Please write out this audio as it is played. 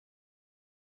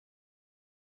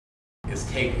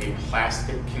is take a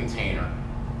plastic container.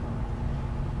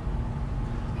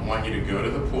 I want you to go to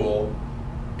the pool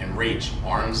and reach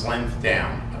arm's length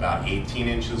down, about 18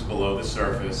 inches below the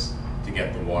surface, to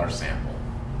get the water sample.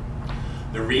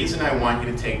 The reason I want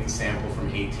you to take the sample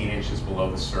from 18 inches below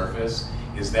the surface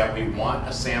is that we want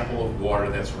a sample of water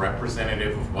that's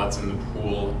representative of what's in the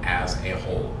pool as a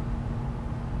whole.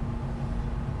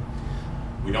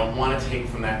 We don't want to take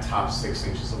from that top 6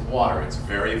 inches of water. It's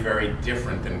very, very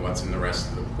different than what's in the rest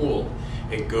of the pool.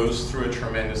 It goes through a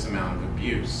tremendous amount of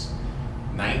abuse.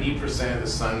 90% of the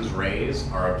sun's rays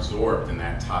are absorbed in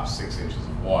that top 6 inches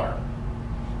of water.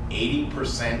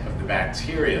 80% of the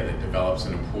bacteria that develops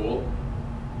in a pool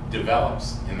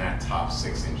develops in that top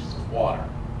 6 inches of water.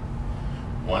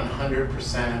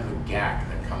 100% of the gack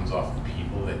that comes off of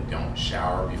people that don't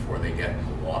shower before they get in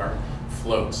the water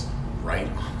floats right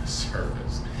on the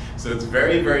surface. So it's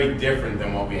very, very different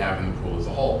than what we have in the pool as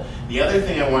a whole. The other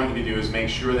thing I want you to do is make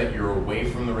sure that you're away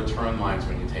from the return lines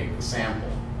when you take the sample.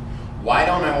 Why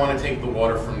don't I want to take the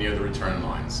water from near the return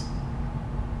lines?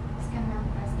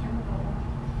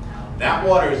 That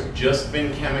water has just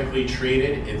been chemically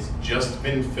treated, it's just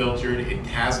been filtered, it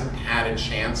hasn't had a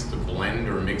chance to blend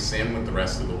or mix in with the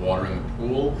rest of the water in the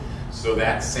pool, so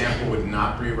that sample would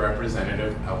not be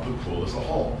representative of the pool as a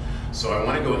whole. So I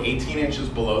want to go 18 inches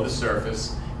below the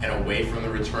surface and away from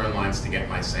the return lines to get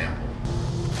my sample.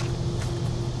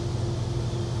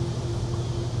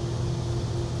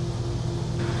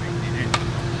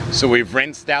 So we've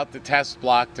rinsed out the test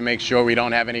block to make sure we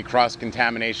don't have any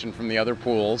cross-contamination from the other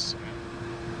pools.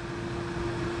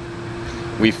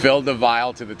 We filled the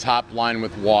vial to the top line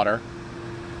with water,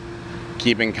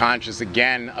 keeping conscious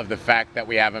again of the fact that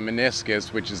we have a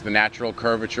meniscus, which is the natural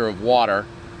curvature of water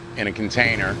in a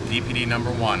container. DPD number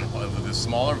 1, of the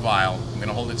smaller vial, I'm going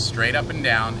to hold it straight up and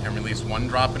down and release 1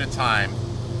 drop at a time,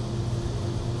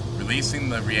 releasing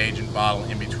the reagent bottle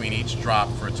in between each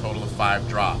drop for a total of 5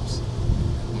 drops.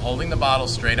 I'm holding the bottle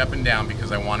straight up and down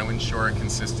because I want to ensure a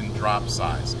consistent drop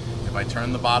size. If I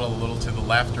turn the bottle a little to the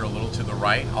left or a little to the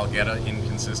right, I'll get an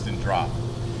inconsistent drop.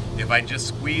 If I just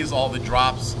squeeze all the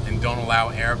drops and don't allow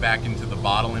air back into the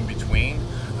bottle in between,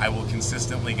 I will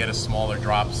consistently get a smaller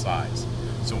drop size.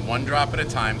 So 1 drop at a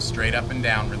time, straight up and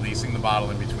down, releasing the bottle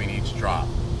in between each drop.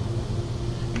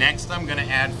 Next, I'm going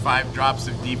to add 5 drops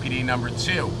of DPD number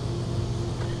 2.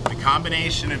 The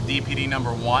combination of DPD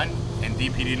number 1 and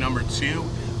DPD number 2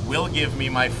 will give me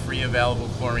my free available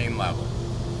chlorine level.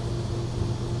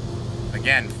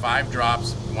 Again, 5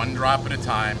 drops, 1 drop at a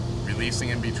time, releasing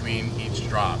in between each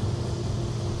drop.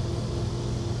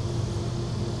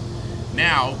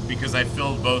 Now, because I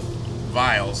filled both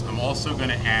vials, I'm also going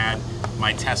to add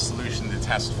my test solution to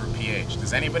test for pH.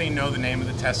 Does anybody know the name of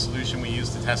the test solution we use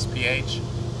to test pH?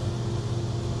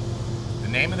 The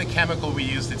name of the chemical we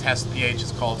use to test pH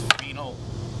is called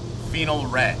phenol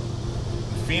red.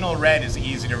 Phenol red is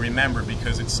easy to remember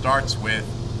because it starts with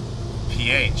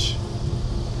pH.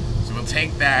 So we'll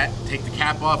take the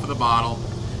cap off of the bottle,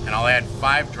 and I'll add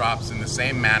 5 drops in the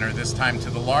same manner, this time to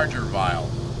the larger vial.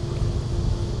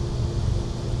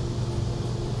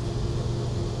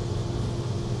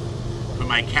 Put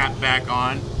my cap back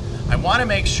on. I want to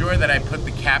make sure that I put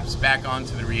the caps back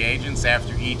onto the reagents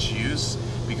after each use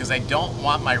because I don't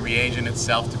want my reagent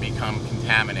itself to become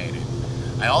contaminated.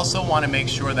 I also want to make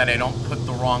sure that I don't put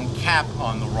the wrong cap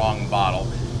on the wrong bottle.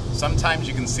 Sometimes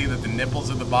you can see that the nipples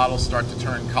of the bottle start to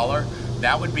turn color.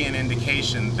 That would be an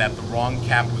indication that the wrong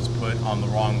cap was put on the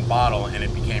wrong bottle and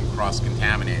it became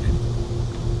cross-contaminated.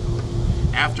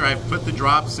 After I've put the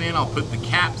drops in, I'll put the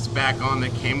caps back on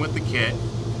that came with the kit,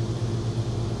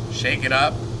 shake it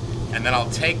up, and then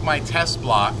I'll take my test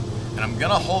block and I'm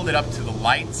going to hold it up to the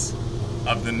lights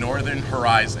of the northern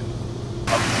horizon.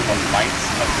 Up to the lights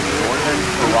of the northern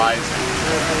horizon.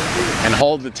 And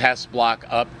hold the test block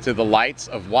up to the lights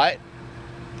of what?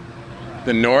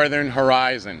 The northern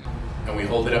horizon. And we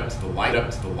hold it up to the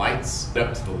lights of the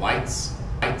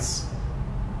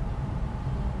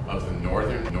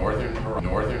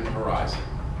northern horizon.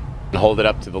 And hold it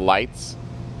up to the lights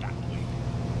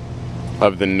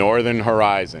of the northern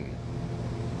horizon.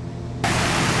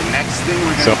 The next thing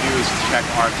we're going to do is check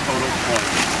our total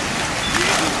chlorine.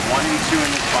 Reagents 1 and 2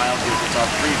 in this vial gives us our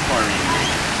free chlorine.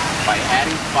 By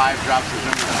adding 5 drops of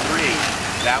number 3,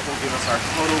 that will give us our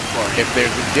total chlorine. If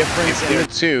there's a difference in the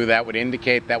 2, that would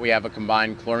indicate that we have a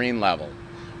combined chlorine level.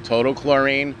 Total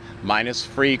chlorine minus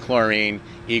free chlorine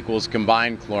equals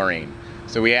combined chlorine.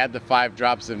 So we add the 5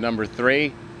 drops of number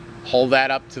 3, hold that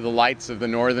up to the lights of the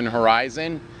northern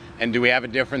horizon, and do we have a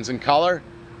difference in color?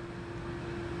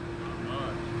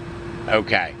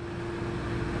 Okay.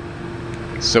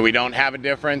 So we don't have a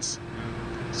difference?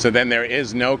 So then there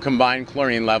is no combined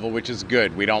chlorine level, which is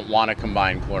good. We don't want a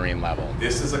combined chlorine level.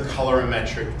 This is a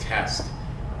colorimetric test.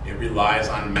 It relies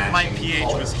on matching colors. If my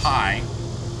pH was high,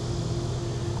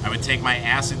 I would take my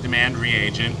acid demand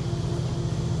reagent,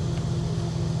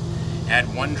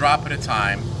 add 1 drop at a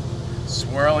time,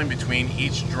 swirl in between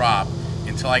each drop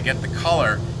until I get the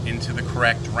color into the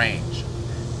correct range.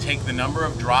 Take the number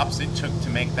of drops it took to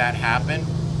make that happen,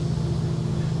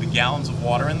 the gallons of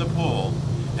water in the pool,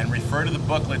 and refer to the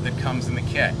booklet that comes in the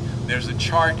kit. There's a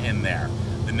chart in there.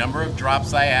 The number of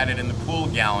drops I added in the pool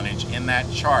gallonage in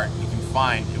that chart, you can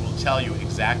find, it will tell you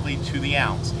exactly to the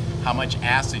ounce how much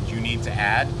acid you need to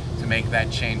add to make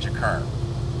that change occur.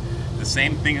 The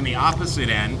same thing in the opposite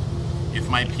end. If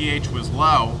my pH was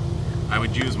low, I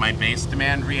would use my base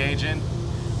demand reagent,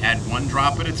 add 1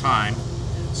 drop at a time,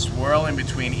 swirl in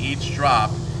between each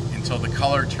drop until the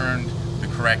color turned the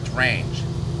correct range.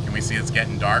 Can we see it's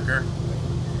getting darker?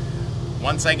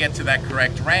 Once I get to that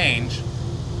correct range,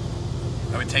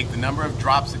 I would take the number of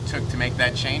drops it took to make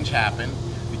that change happen,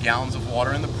 the gallons of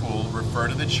water in the pool, refer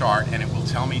to the chart, and it will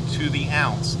tell me to the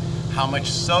ounce how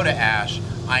much soda ash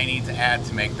I need to add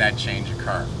to make that change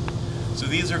occur. So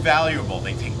these are valuable.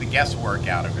 They take the guesswork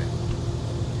out of it.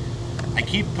 I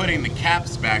keep putting the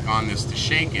caps back on this to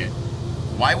shake it.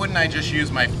 Why wouldn't I just use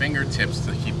my fingertips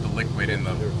to keep the liquid in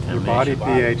them? Your body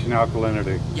pH and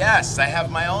alkalinity. Yes, I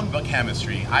have my own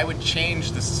chemistry. I would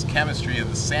change the chemistry of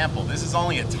the sample. This is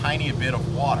only a tiny bit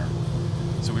of water.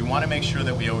 So we want to make sure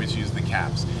that we always use the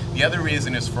caps. The other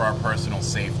reason is for our personal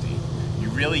safety. You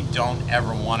really don't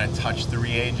ever want to touch the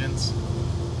reagents.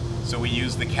 So we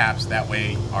use the caps, that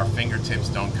way our fingertips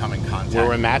don't come in contact. Where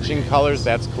we're matching colors,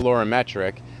 that's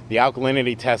colorimetric. The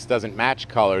alkalinity test doesn't match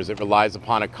colors, it relies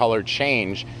upon a color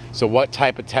change. So what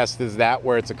type of test is that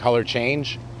where it's a color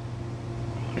change?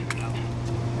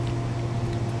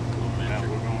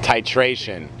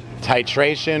 Titration.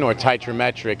 Titration or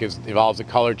titrometric involves a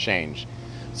color change.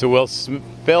 So we'll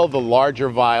fill the larger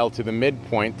vial to the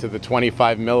midpoint to the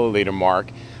 25 milliliter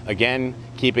mark, again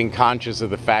keeping conscious of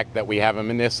the fact that we have a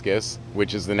meniscus,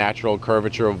 which is the natural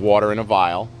curvature of water in a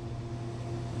vial.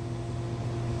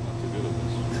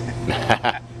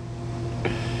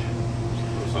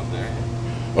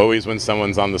 Always when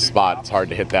someone's on the spot, it's hard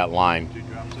to hit that line.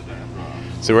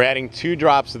 So we're adding 2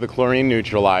 drops of the chlorine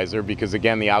neutralizer because,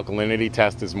 again, the alkalinity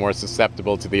test is more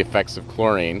susceptible to the effects of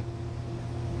chlorine.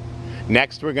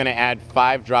 Next, we're going to add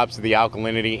 5 drops of the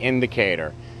alkalinity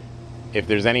indicator. If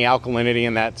there's any alkalinity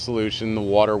in that solution, the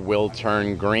water will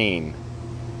turn green.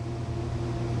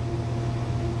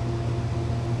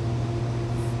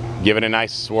 Give it a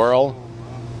nice swirl.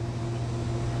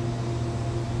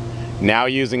 Now,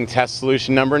 using test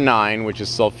solution number 9, which is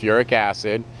sulfuric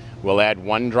acid, we'll add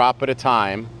 1 drop at a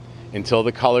time until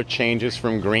the color changes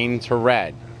from green to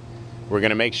red. We're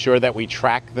going to make sure that we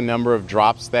track the number of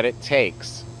drops that it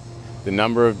takes. The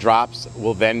number of drops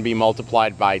will then be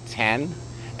multiplied by 10,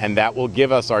 and that will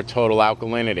give us our total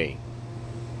alkalinity.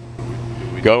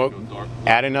 Go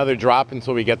add another drop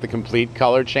until we get the complete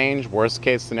color change. Worst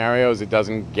case scenario is it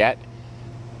doesn't get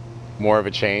more of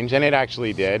a change, and it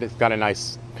actually did. It's got a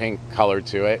nice pink color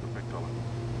to it.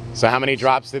 So how many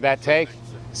drops did that take?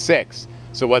 6.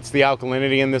 So what's the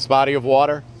alkalinity in this body of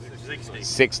water?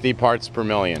 60 parts per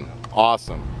million.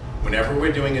 Awesome. Whenever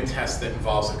we're doing a test that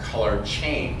involves a color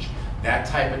change, that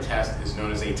type of test is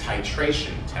known as a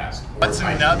titration test. What's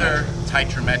another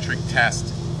titrometric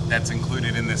test that's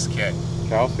included in this kit?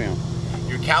 Calcium.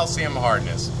 Your calcium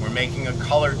hardness. We're making a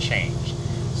color change.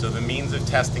 So the means of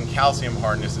testing calcium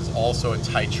hardness is also a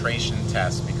titration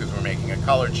test because we're making a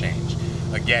color change.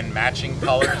 Again, matching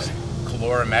colors,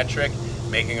 colorimetric,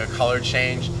 making a color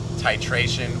change,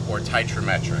 titration, or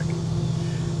titrometric.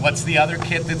 What's the other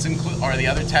kit that's included, or the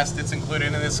other test that's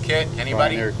included in this kit?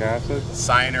 Anybody? Cyanuric acid.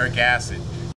 Cyanuric acid.